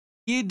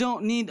You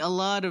don't need a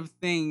lot of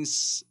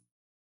things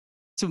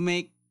to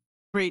make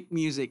great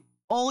music.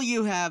 All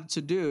you have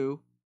to do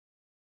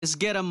is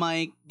get a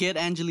mic, get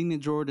Angelina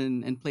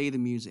Jordan, and play the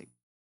music.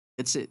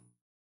 That's it.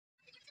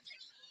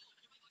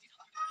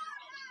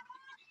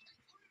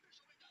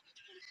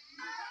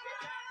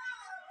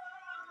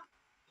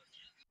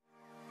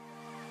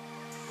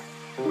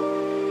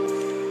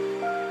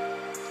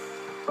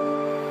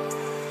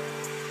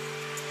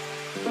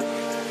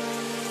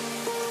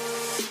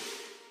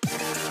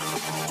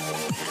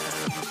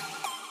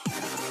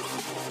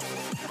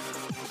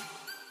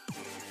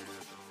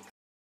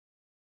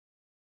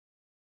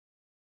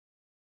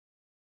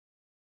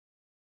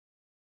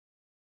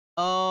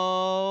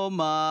 Oh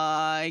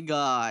my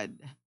god.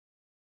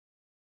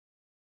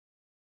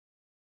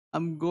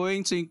 I'm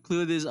going to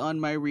include this on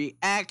my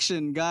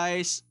reaction,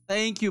 guys.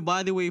 Thank you,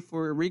 by the way,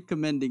 for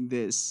recommending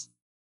this.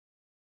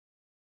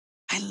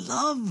 I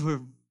love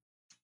her.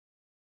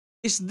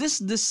 Is this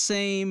the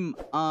same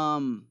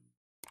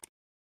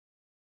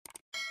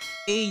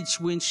age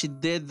when she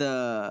did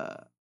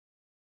the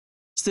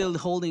Still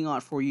Holding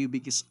Out for You?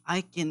 Because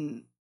I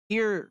can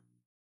hear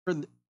her.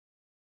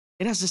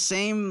 It has the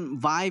same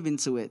vibe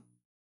into it.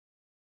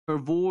 Her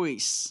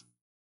voice.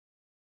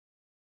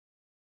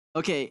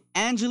 Okay,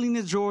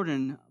 Angelina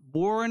Jordan,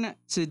 Born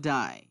to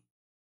Die.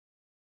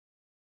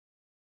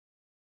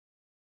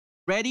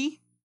 Ready?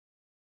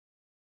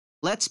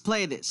 Let's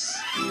play this.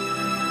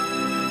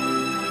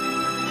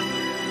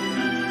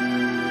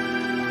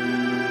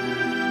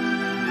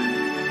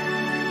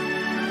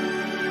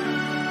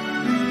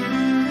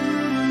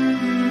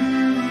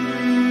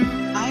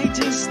 I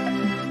just...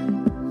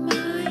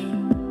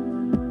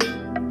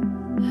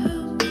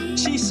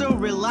 She's so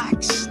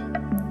relaxed.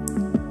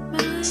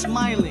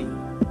 Smiling.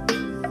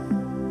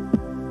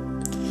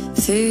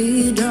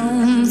 Feed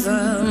on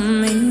for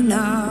me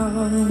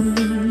now.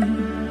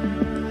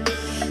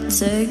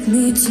 Take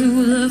me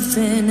to the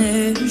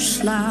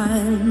finish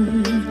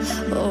line.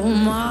 Oh,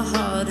 my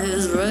heart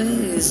is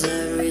raised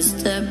every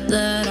step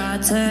that I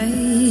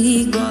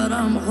take. But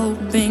I'm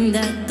hoping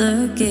that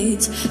the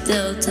gates,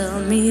 they'll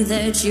tell me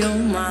that you're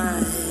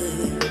mine.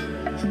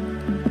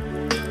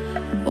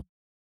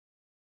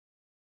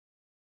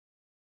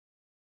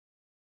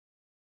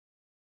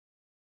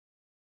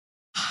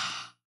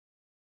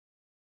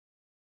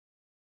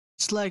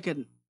 It's like a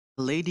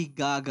Lady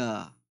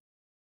Gaga.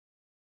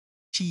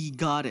 She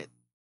got it.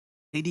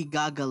 Lady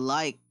Gaga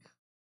like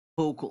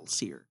vocals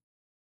here.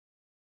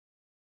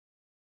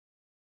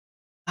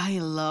 I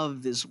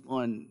love this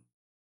one.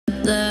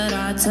 That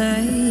I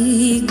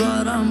take,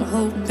 but I'm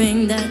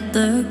hoping that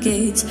the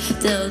gates,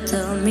 they'll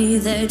tell me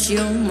that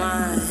you're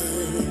mine.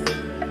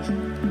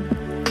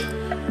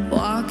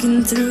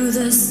 Walking through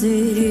the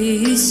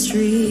city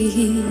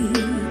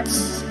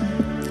streets,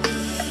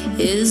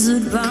 is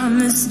it by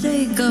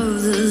mistake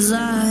of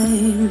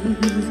design?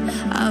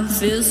 I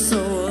feel so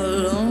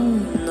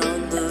alone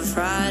on the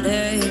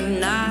Friday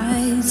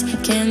nights.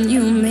 Can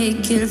you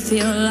make it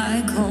feel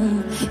like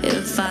home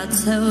if I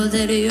tell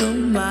that you're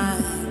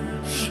mine?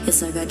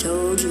 It's like I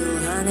told you,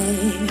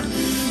 honey.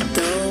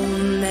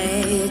 Don't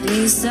make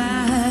me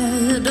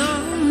sad,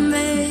 don't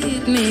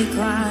make me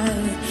cry.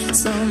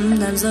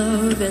 Sometimes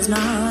love is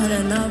not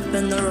enough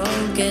and the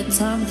road gets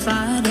tough.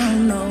 I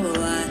don't know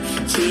why.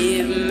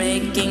 Keep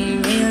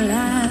making me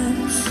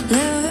laugh.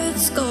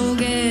 Let's go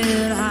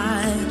get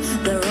high.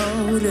 The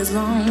road is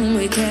long,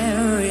 we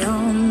carry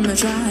on. I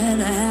try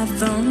to have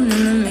fun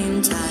in the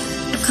meantime.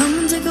 Come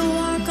and take a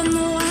walk on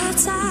the wild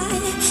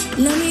side.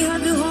 Let me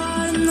hug you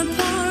hard in the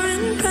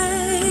pouring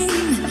rain.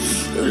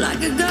 You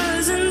like a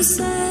girl's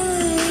insane.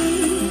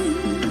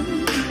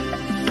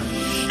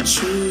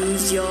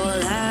 Choose your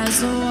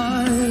last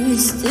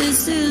words.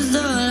 This is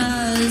the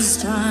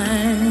last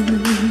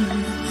time.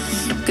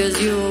 'Cause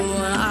you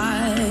and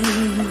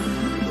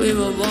I, we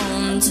were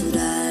born to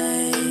die.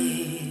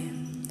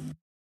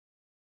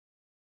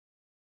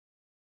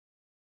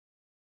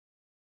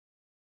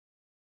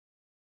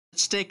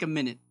 Let's take a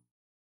minute.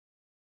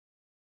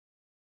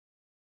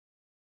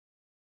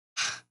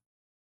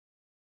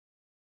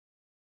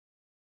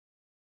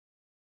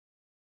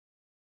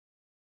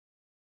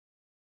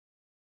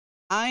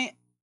 I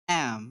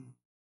am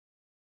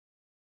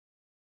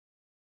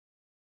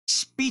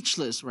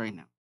speechless right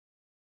now.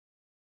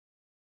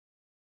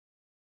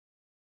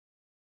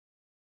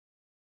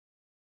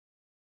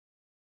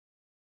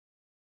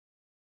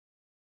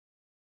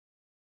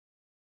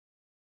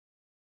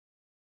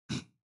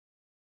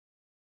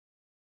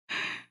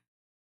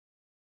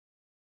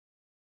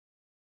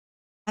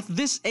 At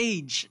this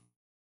age,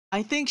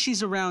 I think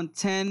she's around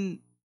 10,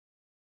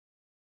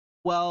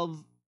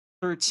 12,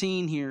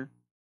 13 here,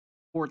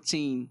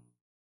 14.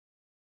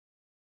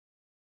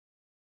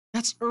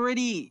 That's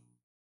already,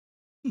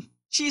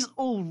 she's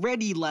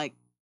already like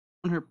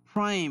on her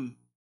prime.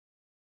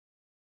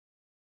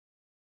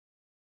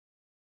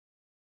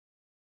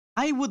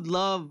 I would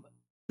love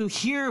to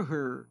hear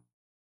her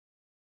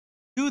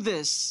do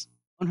this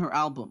on her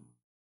album,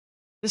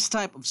 this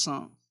type of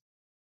song.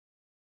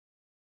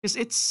 Because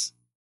it's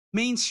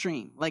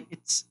mainstream, like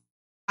it's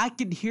I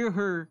could hear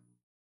her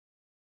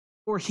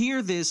or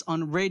hear this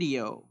on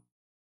radio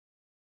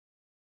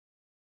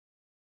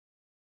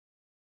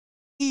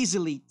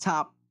easily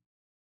top.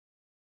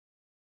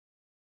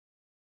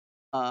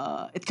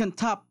 It can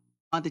top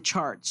on the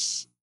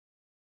charts.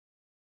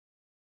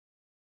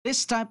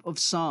 This type of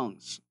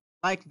songs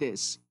like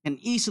this can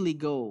easily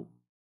go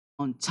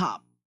on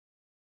top,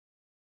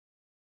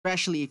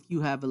 especially if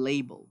you have a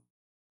label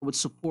that would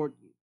support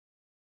you,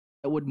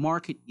 that would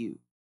market you.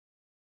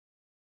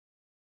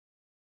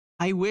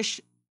 I wish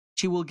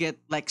she will get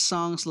like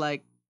songs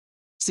like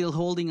Still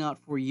Holding Out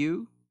for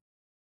You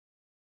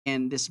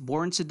and this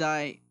Born to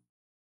Die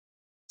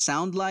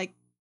sound like.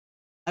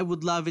 I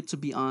would love it to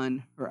be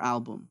on her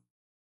album.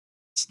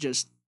 It's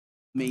just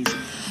amazing.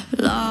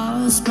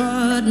 Lost,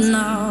 but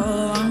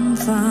now I'm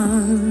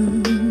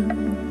found.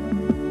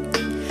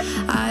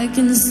 I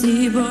can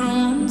see, but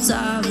once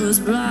I was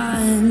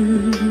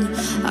blind.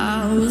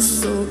 I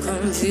was so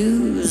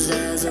confused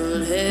as a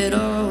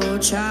little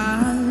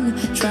child.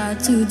 Tried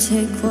to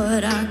take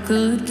what I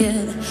could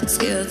get,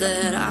 scared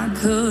that I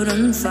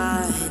couldn't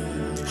find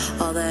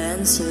all the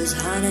answers,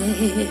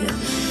 honey.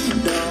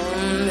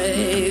 Don't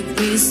make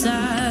me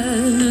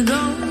sad,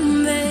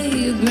 don't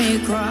make me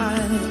cry.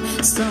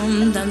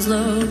 Sometimes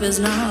love is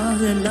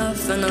not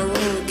enough and the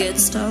road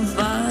gets tough.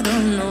 I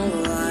don't know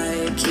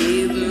why.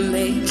 Keep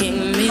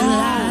making me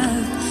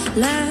laugh.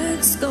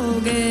 Let's go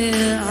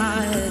get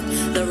high.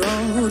 The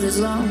road is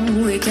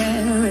long, we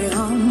carry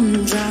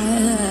on. Try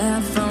to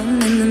have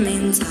fun in the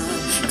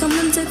meantime. Come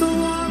and take a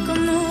walk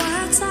on the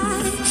white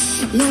side.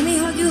 Let me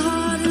hug you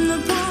hard in the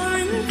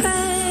pouring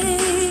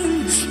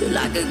rain. You're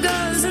like a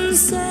girl's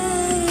insane.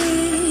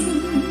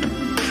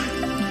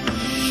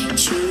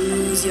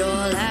 Choose your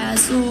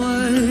last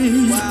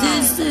words. Wow.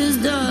 This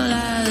is the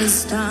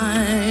last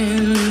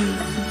time.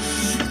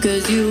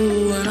 'Cause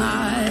you and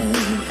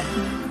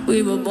I,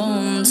 we were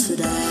born to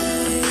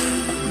die.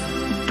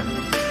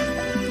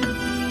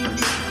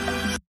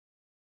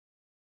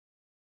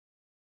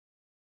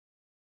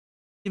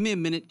 Give me a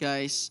minute,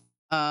 guys.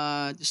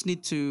 Just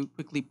need to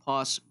quickly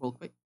pause real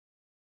quick.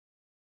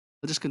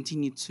 We'll just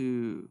continue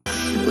to.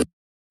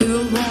 We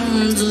were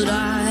born to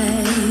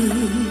die.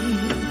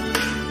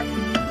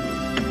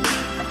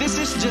 This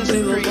is just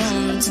We were crazy.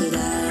 born to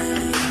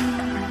die.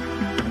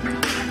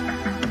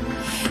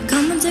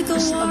 Come and take a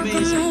It's walk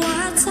amazing. on the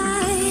white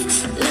side.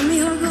 Let me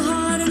hug your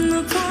heart in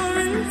the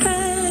pouring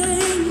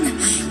rain.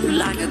 You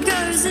like a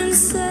girl's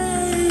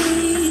insane.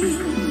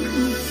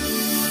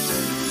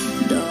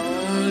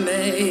 Don't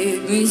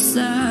make me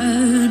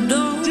sad.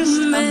 Don't Just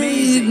make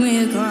amazing.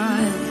 me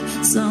cry.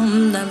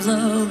 Sometimes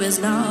love is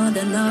not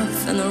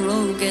enough and the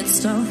road gets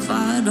tough.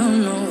 I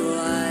don't know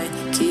why.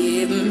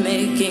 Keep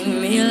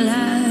making me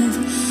laugh.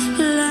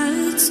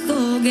 Let's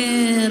go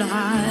get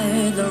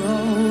high. The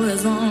road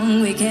is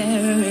long, we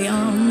carry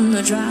on.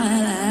 To try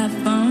to have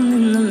fun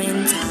in the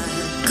meantime.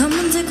 Come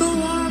and take a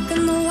walk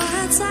in the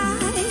white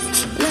side.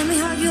 Let me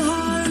hug you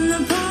hard in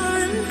the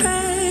pouring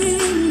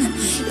rain.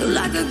 You're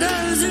like a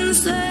girl's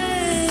insane.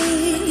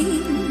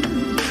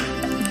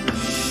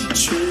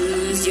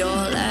 Choose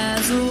your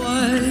last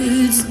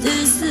words.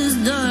 This is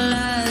the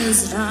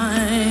last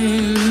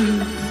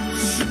time.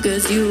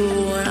 'Cause you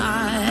and I,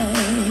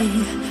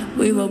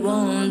 we were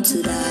born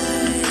to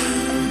die.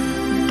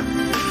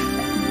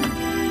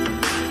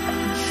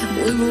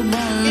 We were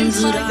born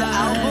Inside to the die.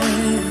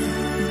 album,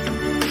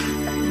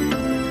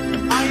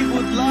 I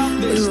would love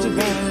We this were to be.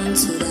 born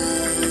to die.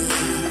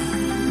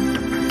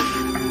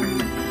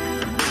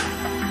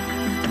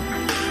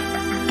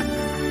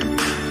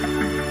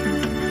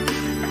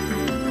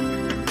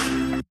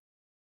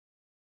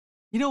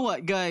 You know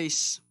what,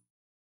 guys?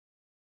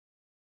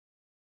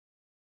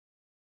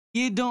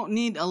 You don't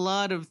need a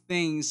lot of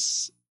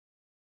things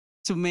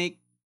to make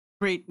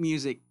great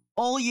music.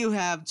 All you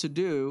have to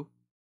do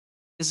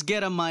is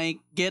get a mic,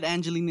 get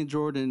Angelina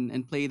Jordan,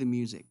 and play the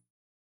music.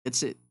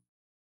 That's it.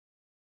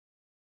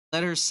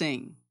 Let her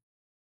sing.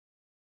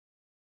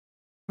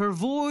 Her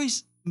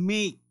voice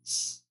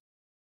makes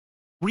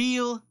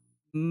real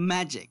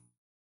magic.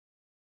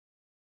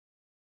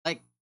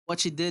 Like what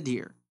she did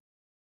here.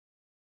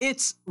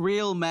 It's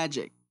real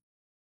magic.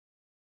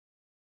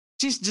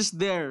 She's just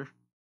there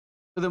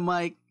with a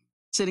mic,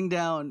 sitting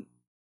down,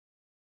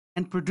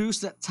 and produce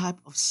that type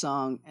of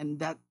song and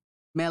that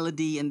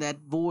melody and that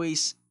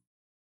voice,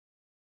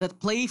 that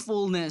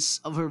playfulness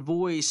of her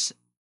voice.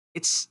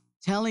 It's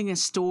telling a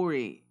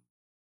story.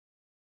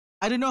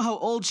 I don't know how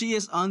old she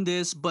is on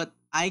this, but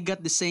I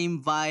got the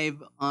same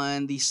vibe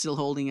on the Still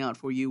Holding Out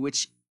for You,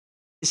 which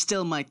is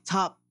still my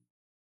top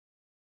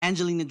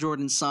Angelina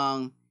Jordan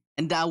song,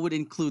 and that would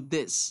include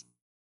this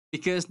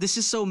because this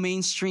is so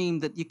mainstream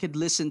that you could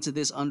listen to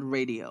this on the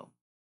radio.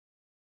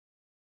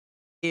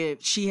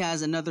 If she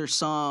has another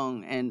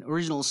song, an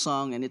original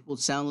song, and it will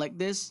sound like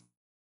this,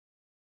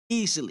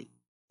 easily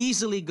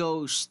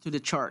goes to the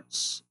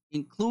charts,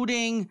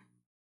 including,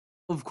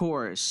 of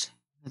course,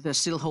 the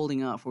Still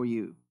Holding Out for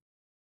You.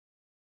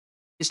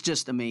 It's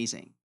just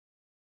amazing.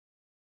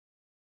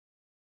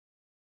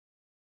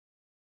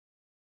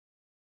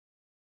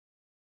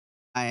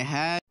 I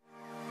had